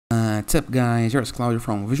What's up guys, here's Claudio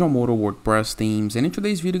from Visual Modo WordPress themes, and in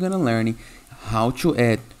today's video I'm gonna learn how to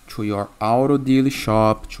add to your auto dealer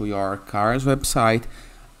shop, to your car's website,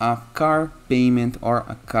 a car payment or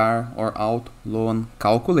a car or auto loan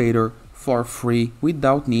calculator for free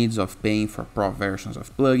without needs of paying for pro versions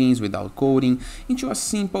of plugins, without coding, into a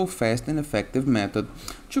simple, fast and effective method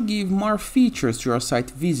to give more features to your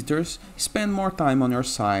site visitors, spend more time on your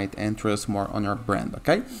site and trust more on your brand,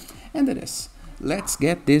 okay? And it is. Let's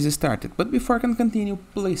get this started. But before I can continue,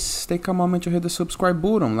 please take a moment to hit the subscribe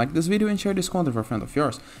button, like this video and share this content with a friend of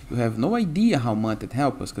yours. You have no idea how much it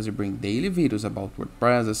helps us because we bring daily videos about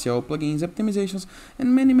WordPress, SEO, plugins, optimizations,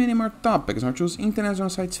 and many more topics, not just international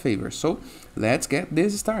sites favor. So let's get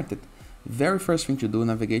this started. Very first thing to do,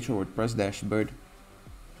 navigate to your WordPress dashboard.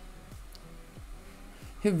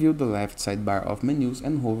 Review the left sidebar of menus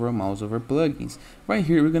and hover a mouse over plugins. Right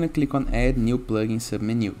here, we're going to click on Add New Plugin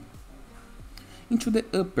submenu. Into the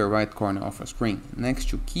upper right corner of our screen, next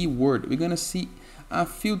to keyword, we're gonna see a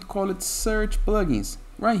field called search plugins.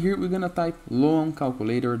 Right here, we're gonna type loan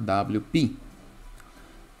calculator WP.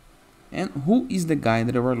 And who is the guy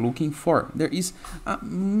that we're looking for? There is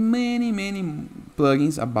many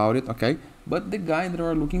plugins about it, okay? But the guy that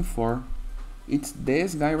we're looking for, it's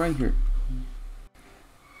this guy right here,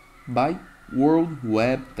 by World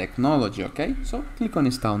Web Technology, okay? So click on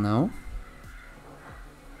install now.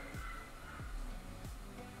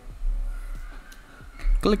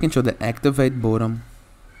 Click into the activate button.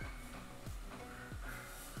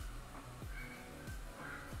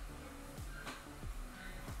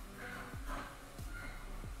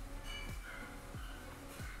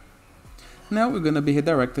 Now we're going to be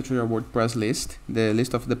redirected to your WordPress list, the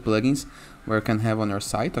list of the plugins where you can have on your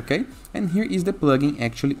site, okay? And here is the plugin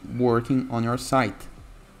actually working on your site.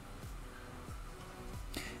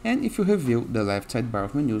 And if you review the left sidebar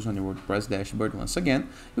of menus on your WordPress dashboard once again,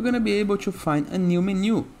 you're going to be able to find a new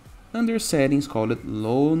menu under settings called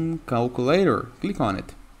Loan Calculator. Click on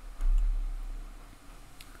it.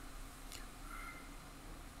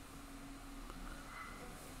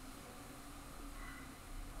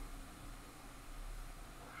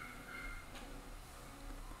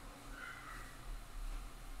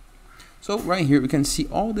 So right here we can see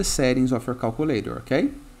all the settings of your calculator, okay?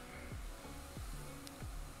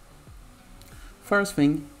 First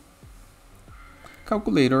thing,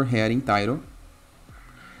 calculator heading title,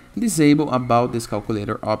 disable about this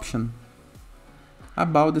calculator option,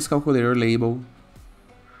 about this calculator label,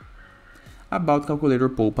 about calculator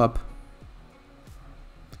pop-up.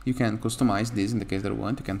 You can customize this in the case that you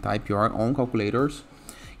want. You can type your own calculators.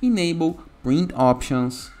 Enable print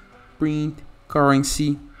options, print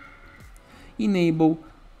currency, enable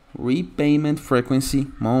repayment frequency,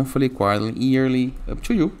 monthly, quarterly, yearly, up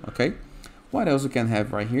to you, okay? What else we can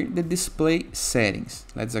have right here? The display settings.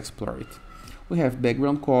 Let's explore it. We have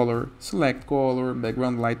background color, select color,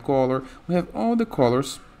 background light color. We have all the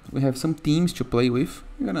colors. We have some themes to play with.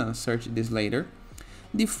 We're gonna search this later.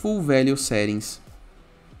 The full value settings.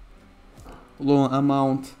 Loan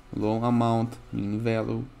amount, min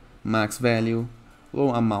value, max value,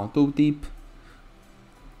 loan amount tooltip.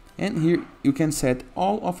 And here you can set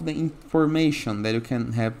all of the information that you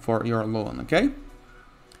can have for your loan, okay?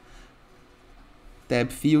 Tab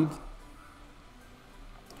field.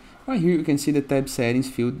 Right here you can see the tab settings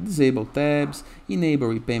field, disable tabs, enable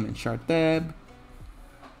repayment chart tab,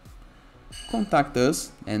 contact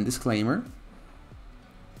us and disclaimer,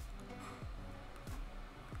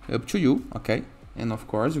 up to you, okay? And of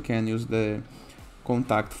course you can use the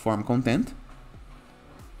contact form content.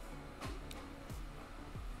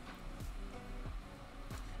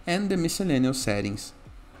 And the miscellaneous settings.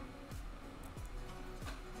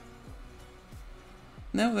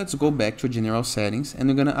 Now let's go back to general settings and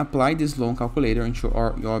we're gonna apply this loan calculator into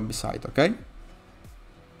your website, okay?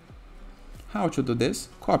 How to do this?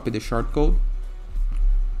 Copy the shortcode,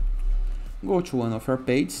 go to one of your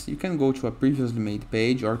pages. You can go to a previously made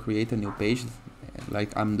page or create a new page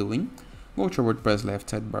like I'm doing. Go to WordPress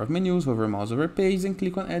left sidebar of menus, hover mouse over page and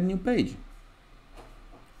click on add new page.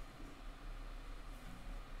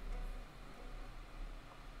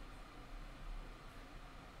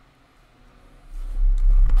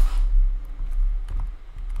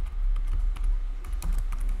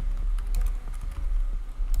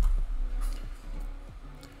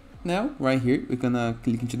 Now, right here, we're gonna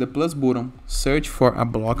click into the plus button, search for a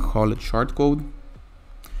block called shortcode,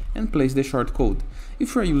 and place the shortcode.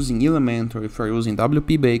 If you're using Element or if you're using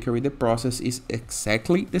WP Bakery, the process is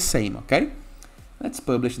exactly the same, okay? Let's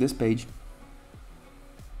publish this page.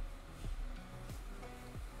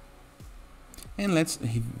 And let's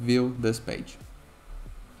view this page.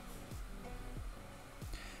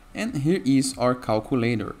 And here is our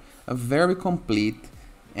calculator, a very complete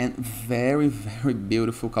and very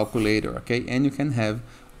beautiful calculator, okay? And you can have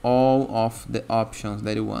all of the options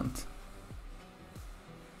that you want.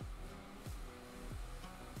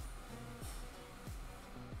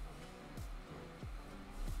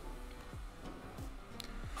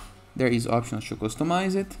 There is options to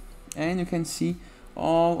customize it, and you can see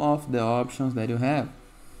all of the options that you have.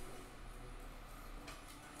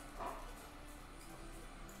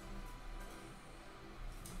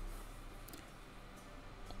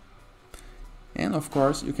 And of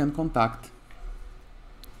course you can contact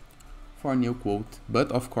for a new quote,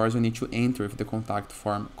 but of course you need to enter with the contact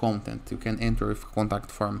form content. You can enter with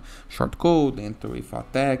contact form short code, enter with a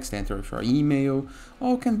text, enter with your email.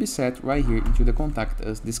 All can be set right here into the contact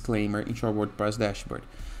us disclaimer into your WordPress dashboard.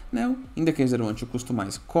 Now, in the case that you want to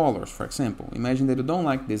customize colors, for example, imagine that you don't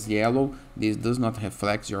like this yellow, this does not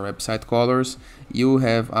reflect your website colors, you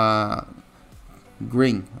have a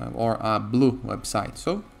green or a blue website,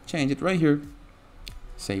 so change it right here,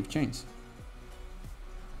 save change.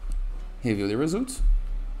 Review the results,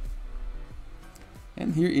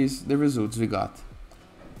 and here is the results we got.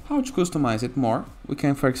 How to customize it more? We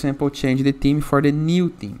can, for example, change the theme for the new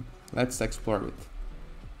theme. Let's explore it.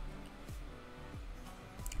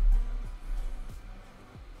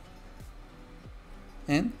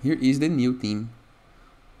 And here is the new theme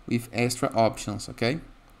with extra options, okay?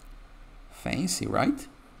 Fancy, right?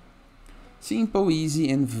 Simple,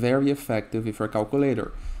 easy, and very effective with your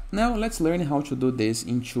calculator. Now let's learn how to do this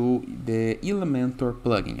into the Elementor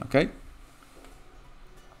plugin, okay?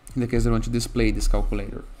 In the case I want to display this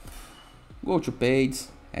calculator. Go to page,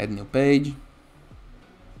 add new page.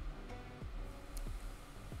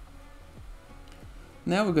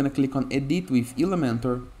 Now we're gonna click on edit with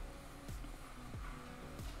Elementor.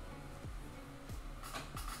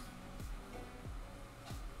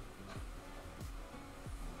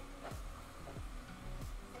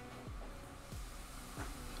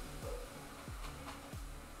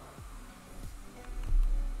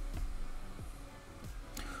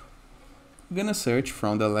 We're gonna search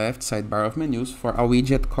from the left sidebar of menus for a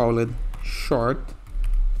widget called short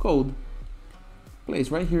code.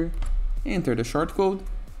 Place right here, enter the short code,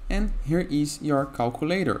 and here is your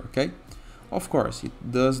calculator, okay? Of course, it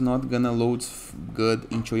does not gonna load good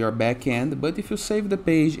into your backend, but if you save the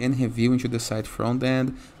page and review into the site front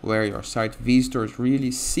end, where your site visitors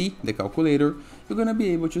really see the calculator, you're gonna be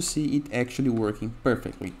able to see it actually working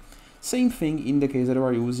perfectly. Same thing in the case that you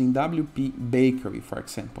are using WP Bakery, for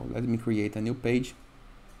example. Let me create a new page.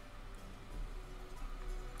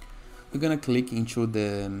 We're gonna click into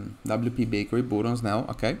the WP Bakery buttons now,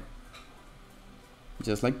 okay?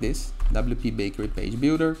 Just like this, WP Bakery page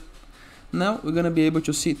builder. Now we're gonna be able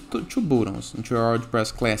to see two buttons into our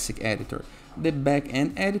WordPress Classic editor, the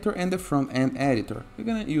back-end editor and the front-end editor. We're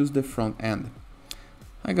gonna use the front end.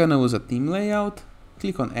 I'm gonna use a theme layout,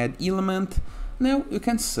 click on add element. Now you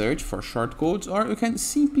can search for shortcodes, or you can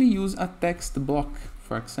simply use a text block,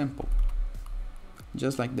 for example.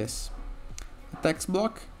 Just like this. A text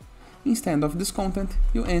block. Instead of this content,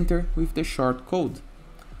 you enter with the short code.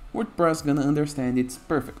 WordPress gonna understand it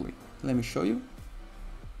perfectly. Let me show you.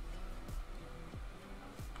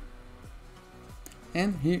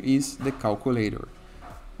 And here is the calculator,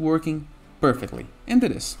 working perfectly. And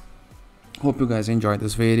it is. Hope you guys enjoyed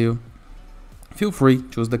this video. Feel free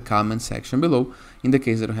to use the comment section below. In the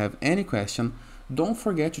case that you have any question, don't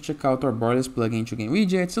forget to check out our borderless plugin to gain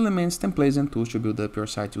widgets, elements, templates, and tools to build up your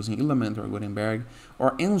site using Elementor, Gutenberg,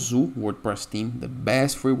 or Enzo WordPress theme, the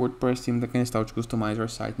best free WordPress theme that can start to customize your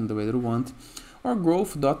site in the way that you want, or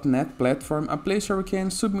Growth.net platform, a place where you can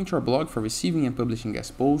submit your blog for receiving and publishing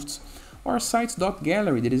guest posts, or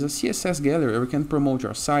Sites.gallery, that is a CSS gallery where you can promote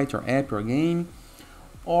your site, your app, your game,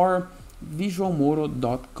 or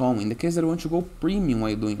visualmodo.com. In the case that you want to go premium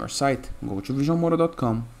while doing your site, go to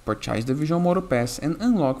visualmodo.com, purchase the Visualmodo Pass, and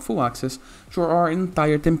unlock full access to our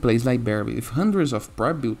entire templates library with hundreds of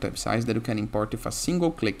pre-built websites that you can import with a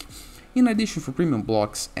single click. In addition to premium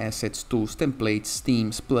blocks, assets, tools, templates,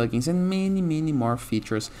 themes, plugins, and many more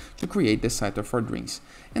features to create the site of our dreams.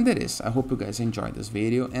 And that is, I hope you guys enjoyed this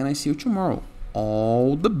video, and I see you tomorrow.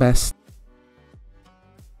 All the best!